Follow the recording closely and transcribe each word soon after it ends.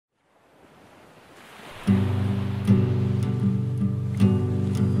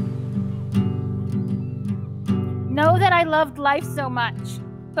I loved life so much,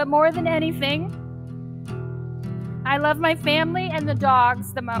 but more than anything, I love my family and the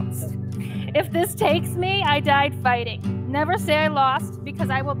dogs the most. If this takes me, I died fighting. Never say I lost,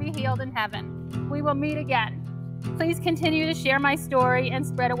 because I will be healed in heaven. We will meet again. Please continue to share my story and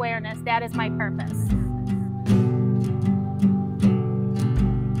spread awareness. That is my purpose.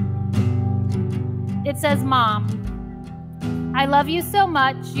 It says, Mom, I love you so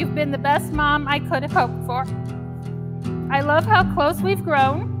much. You've been the best mom I could have hoped for. I love how close we've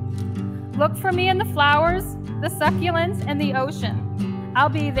grown. Look for me in the flowers, the succulents, and the ocean. I'll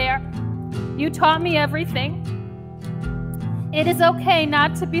be there. You taught me everything. It is okay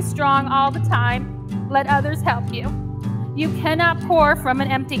not to be strong all the time. Let others help you. You cannot pour from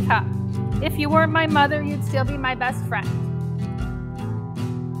an empty cup. If you weren't my mother, you'd still be my best friend.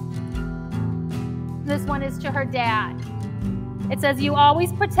 This one is to her dad. It says, you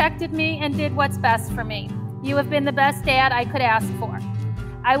always protected me and did what's best for me. You have been the best dad I could ask for.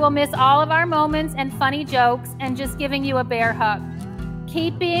 I will miss all of our moments and funny jokes and just giving you a bear hug.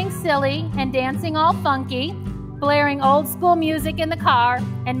 Keep being silly and dancing all funky, blaring old school music in the car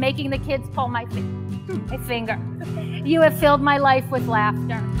and making the kids pull my finger. You have filled my life with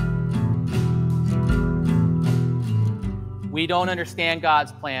laughter. We don't understand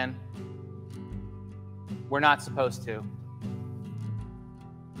God's plan. We're not supposed to.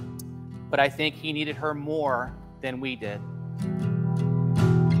 But I think he needed her more than we did.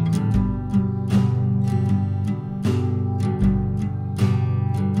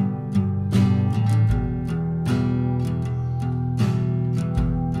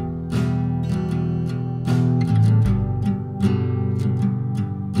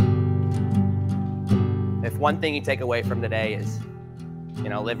 If one thing you take away from today is,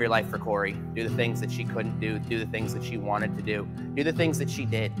 live your life for Cori. Do the things that she couldn't do. Do the things that she wanted to do. Do the things that she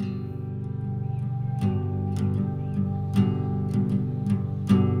did.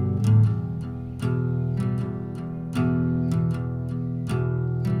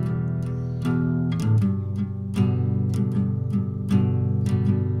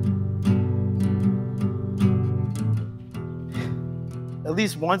 At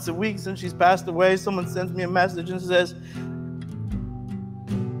least once a week since she's passed away, someone sends me a message and says,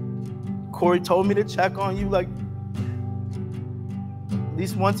 Cori told me to check on you. Like, at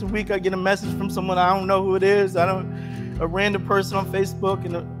least once a week I get a message from someone, I don't know who it is. A random person on Facebook,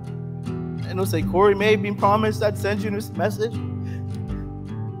 and they'll say, Cori made me promise I'd send you this message.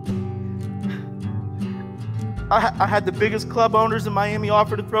 I had the biggest club owners in Miami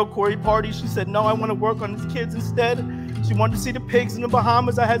offer to throw Cori parties. She said, no, I want to work on these kids instead. She wanted to see the pigs in the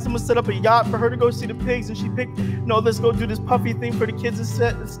Bahamas. I had someone set up a yacht for her to go see the pigs, and she picked, no, let's go do this puffy thing for the kids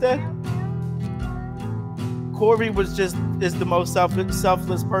instead. Cori is the most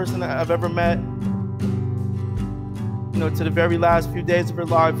selfless person I've ever met. To the very last few days of her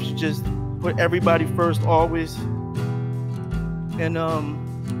life, she just put everybody first always. And I'm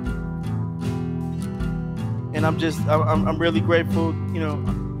really grateful,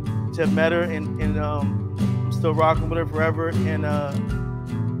 to have met her, and I'm still rocking with her forever. And I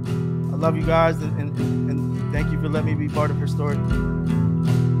love you guys, and thank you for letting me be part of her story.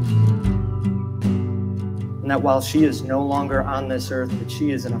 And that while she is no longer on this earth, that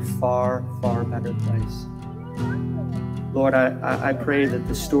she is in a far, far better place. Lord, I pray that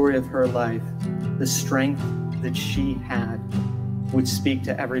the story of her life, the strength that she had, would speak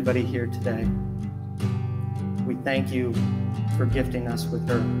to everybody here today. We thank you for gifting us with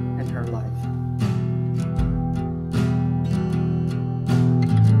her and her life.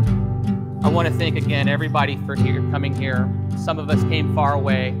 I want to thank again everybody for coming here. Some of us came far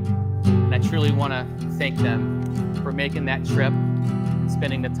away, and I truly want to thank them for making that trip and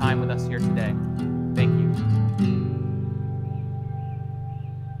spending the time with us here today.